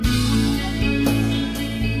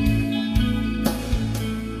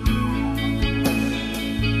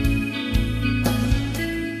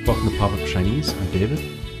Pop-Up Chinese. I'm David.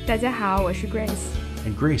 大家好，我是 Grace.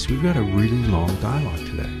 And Grace, we've got a really long dialogue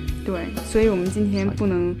today. 对，所以我们今天不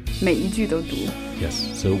能每一句都读。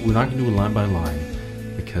Yes, so we're not going to do a line by line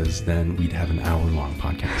because then we'd have an hour-long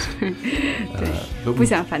podcast. 对，不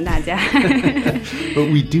想烦大家。But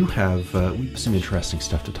we do have some interesting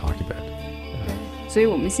stuff to talk about. 所以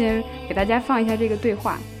我们先给大家放一下这个对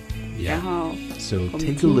话， Yeah. 然后 So 我们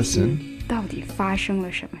take a 听 listen. 听到底发生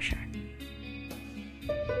了什么事儿。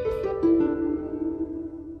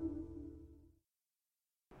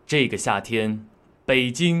这个夏天，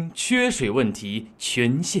北京缺水问题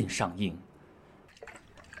全线上映。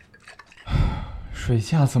水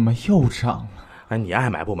价怎么又涨了？哎，你爱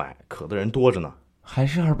买不买？渴的人多着呢。还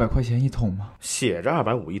是200块钱一桶吗？写着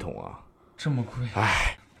250一桶啊。这么贵？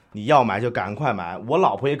哎，你要买就赶快买，我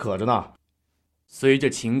老婆也渴着呢。随着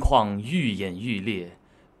情况愈演愈烈，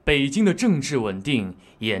北京的政治稳定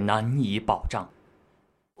也难以保障。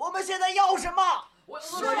我们现在要什么？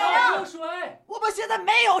水啊！有水！我们现在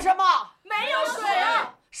没有什么，没有水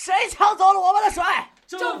啊！谁抢走了我们的水？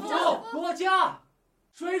政府、国家、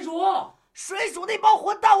水主！水主那帮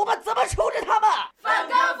混蛋，我们怎么处置他们？反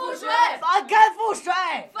干覆水！反干覆水！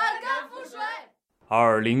反干覆水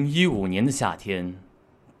！2015年的夏天，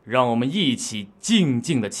让我们一起静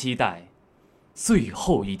静地期待最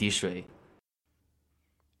后一滴水。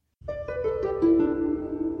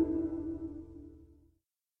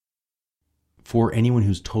For anyone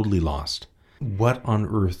who's totally lost, what on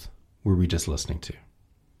earth were we just listening to?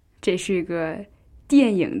 这是个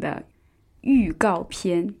电影的预告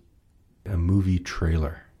片。A movie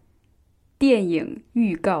trailer. 电影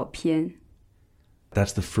预告片。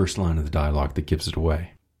That's the first line of the dialogue that gives it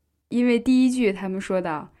away. 因为第一句他们说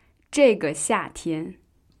到这个夏天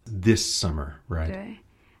This summer, right? 对，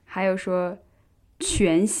还有说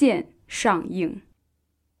全线上映。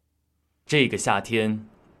这个夏天，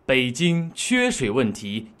北京缺水问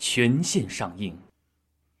题全线上映。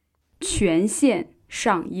全线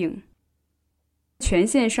上映。全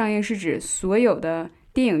线上映是指所有的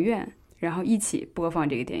电影院，然后一起播放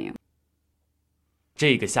这个电影。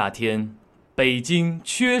这个夏天，北京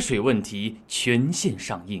缺水问题全线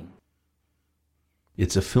上映。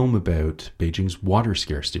It's a film about Beijing's water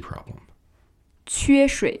scarcity problem. 缺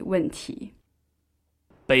水问题。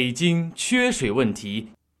北京缺水问题。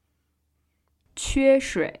缺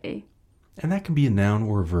水。 And that can be a noun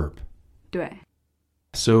or a verb. 对。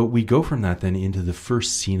So we go from that then into the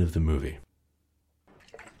first scene of the movie.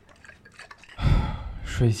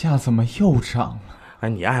 水价怎么又涨了？哎，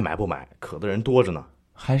你爱买不买？渴的人多着呢。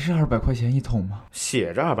还是200块钱一桶吗？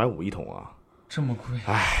写着250一桶啊。这么贵？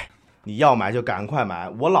哎，你要买就赶快买，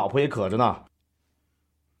我老婆也渴着呢。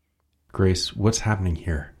Grace, what's happening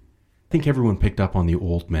here? I think everyone picked up on the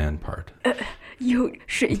old man part.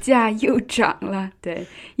 水价又涨了，对，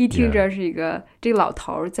一听着是一个这个老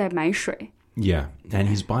头在买水。Yeah, and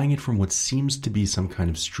he's buying it from what seems to be some kind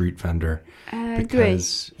of street vendor.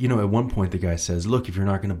 Because, you know, at one point the guy says, look, if you're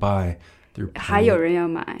not going to buy, 还有人要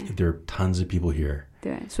买。There are tons of people here.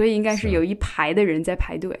 对，所以应该是有一排的人在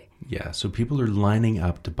排队。Yeah, so people are lining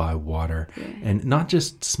up to buy water. And not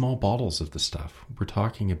just small bottles of the stuff. We're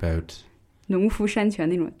talking about 农夫山泉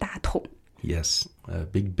那种大桶。Yes,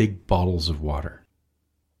 big bottles of water.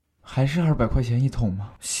 还是200块钱一桶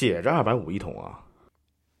吗？写着250一桶啊。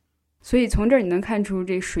所以从这儿你能看出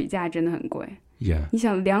这水价真的很贵。Yeah. 你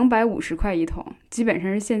想250块一桶，基本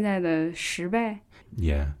上是现在的10倍。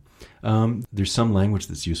Yeah. There's some language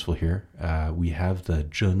that's useful here. We have the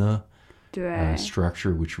着呢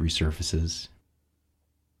structure which resurfaces.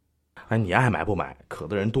 哎，你爱买不买？渴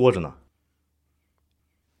的人多着呢。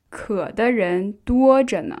渴的人多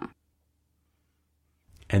着呢。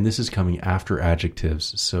And this is coming after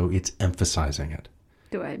adjectives, so it's emphasizing it.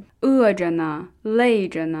 对，饿着呢，累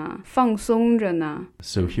着呢，放松着呢。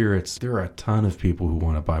 So here there are a ton of people who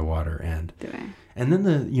want to buy water, and 对。And then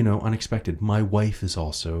the, unexpected, my wife is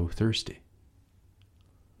also thirsty.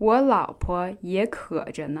 我老婆也渴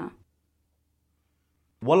着呢。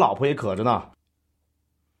我老婆也渴着呢。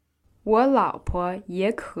我老婆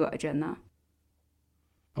也渴着呢。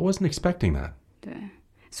I wasn't expecting that. 对，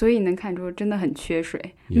所以能看出真的很缺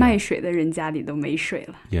水，卖水的人家里都没水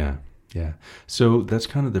了。Yeah. So that's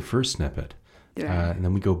kind of the first snippet. 对。And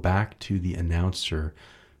then we go back to the announcer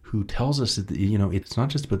who tells us that, it's not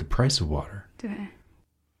just about the price of water. 对。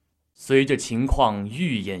随着情况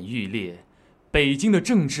愈演愈烈，北京的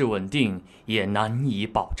政治稳定也难以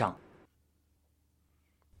保障。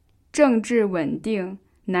政治稳定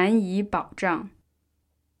难以保障。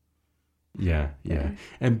Yeah, yeah.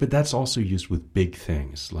 But that's also used with big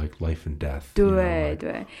things like life and death. 对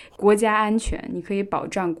对，国家安全，你可以保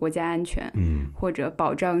障国家安全，或者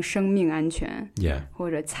保障生命安全， Yeah. 或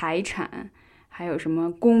者财产，还有什么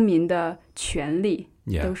公民的权利，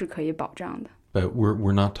 Yeah. 都是可以保障的。But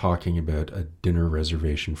we're not talking about a dinner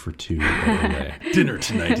reservation for two. Dinner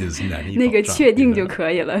tonight is 那个确定就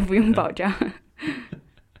可以了，不用保障。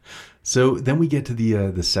So then we get to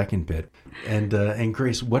the second bit, and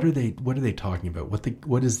Grace, what are they talking about?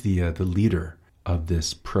 What is the leader of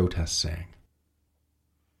this protest saying?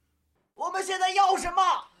 我们现在要什么？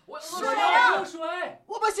水啊！有水！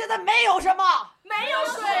我们现在没有什么。没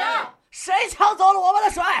有水啊！谁抢走了我们的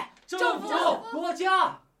水？政府、国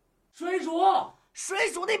家、水主！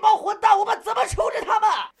水主那帮混蛋，我们怎么处置他们？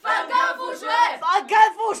反干覆水！反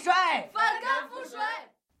干覆水！反干覆水！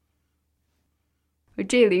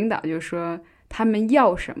这领导就说他们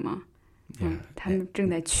要什么，他们正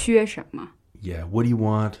在缺什么。Yeah, what do you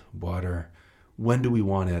want? Water. When do we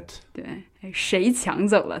want it? 对，谁抢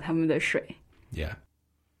走了他们的水？ Yeah.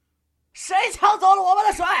 谁抢走了我们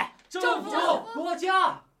的水？政府、国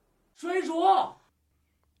家、水主！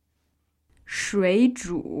水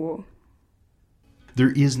主。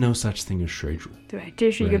There is no such thing as 水主。对，这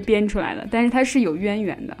是一个编出来的，但是它是有渊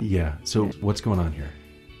源的。Yeah, so what's going on here?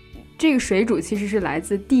 这个水主其实是来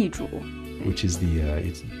自地主 Which is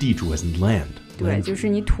it's 地主 as in land. 对，就是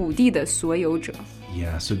你土地的所有者。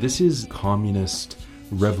Yeah, so this is communist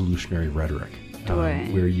revolutionary rhetoric. 对。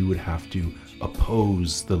 Where you would have to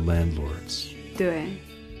oppose the landlords. 对，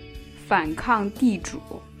反抗地主。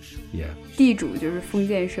Yeah. 地主就是封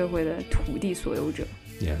建社会的土地所有者。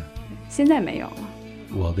Yeah. 现在没有了。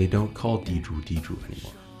Well, they don't call 地主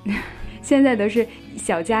anymore. 现在都是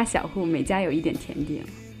小家小户，每家有一点田地。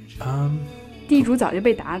地主早就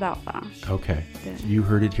被打倒了。Okay, you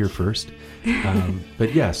heard it here first.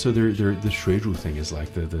 But yeah, so the 水主 thing is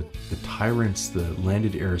like the tyrants, the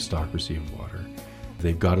landed aristocracy of water.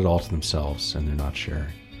 They've got it all to themselves, and they're not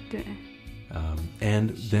sharing. 对。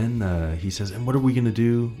And then he says, "And what are we going to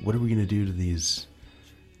do? What are we going to do to these?"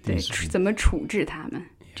 对，怎么处置他们？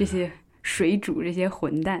这些水主，这些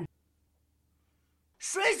混蛋。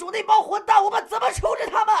水主那帮混蛋，我们怎么处置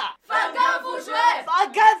他们？反干覆水！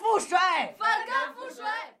反干覆水！反干覆水！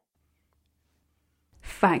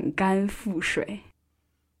反干覆水。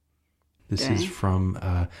This is from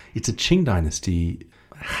it's a Qing Dynasty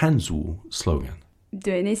Hanzu slogan.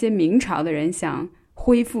 对，那些明朝的人想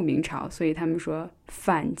恢复明朝，所以他们说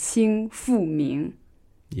反清复明。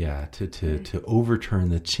Yeah, to overturn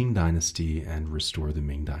the Qing Dynasty and restore the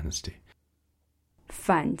Ming Dynasty.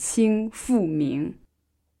 反清复明。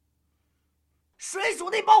水主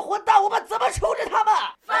那帮混蛋，我们怎么处置他们？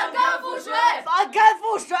反干覆水！反干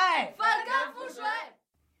覆水！反干覆水！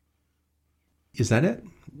 Is that it?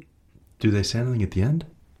 Do they say anything at the end?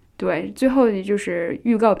 对，最后就是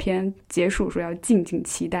预告片结束说要静静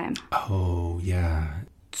期待嘛。Oh, yeah.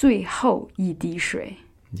 最后一滴水。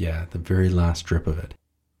Yeah, the very last drip of it.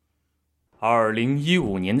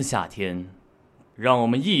 2015年的夏天，让我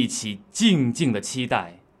们一起静静地期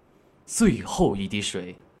待最后一滴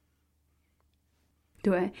水。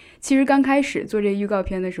对，其实刚开始做这预告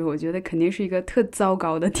片的时候，我觉得肯定是一个特糟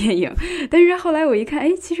糕的电影，但是后来我一看，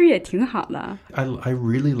其实也挺好的。I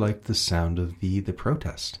really liked the sound of the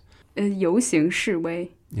protest. 游行示威。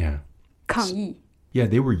Yeah. 抗议。Yeah,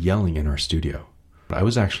 they were yelling in our studio. I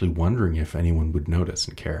was actually wondering if anyone would notice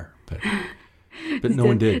and care, but no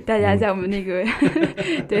one did. 大家在我们那个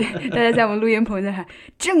对，大家在我们录音棚在喊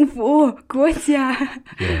政府、国家，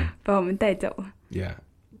 Yeah. 把我们带走了。Yeah.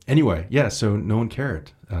 Anyway, yeah, so no one cared.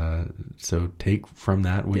 So take from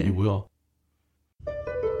that what you will.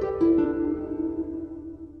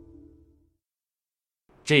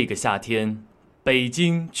 这个夏天，北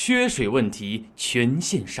京缺水问题全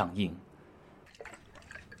线上映。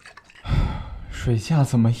水价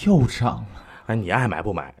怎么又涨了？哎，你爱买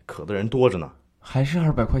不买？渴的人多着呢。还是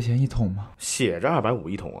200块钱一桶吗？写着250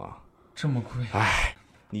一桶啊。这么贵？哎，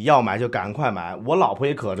你要买就赶快买，我老婆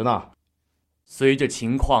也渴着呢。随着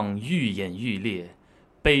情况愈演愈烈，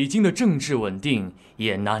北京的政治稳定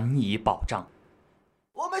也难以保障。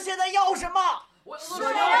我们现在要什么？水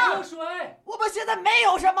啊！有水！我们现在没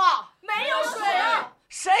有什么。没有水啊！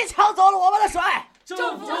谁抢走了我们的水？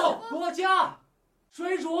政府、国家、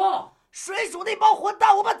水主！水主那帮混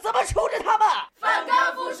蛋，我们怎么处置他们？反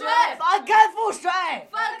干覆水！反干覆水！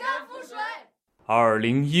反干覆水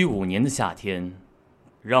！2015年的夏天，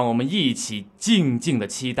让我们一起静静地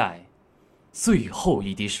期待最后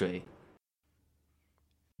一滴水。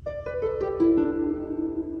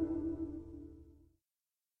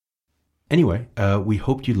Anyway, we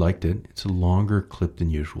hoped you liked it. It's a longer clip than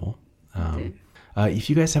usual. 对 If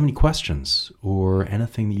you guys have any questions or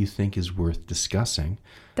anything that you think is worth discussing,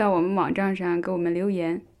 到我们网站上给我们留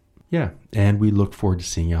言。 yeah, and we look forward to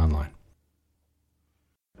seeing you online.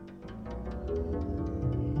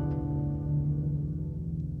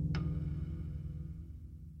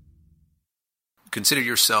 Consider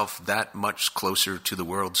yourself that much closer to the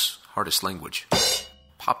world's hardest language,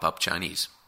 pop-up Chinese.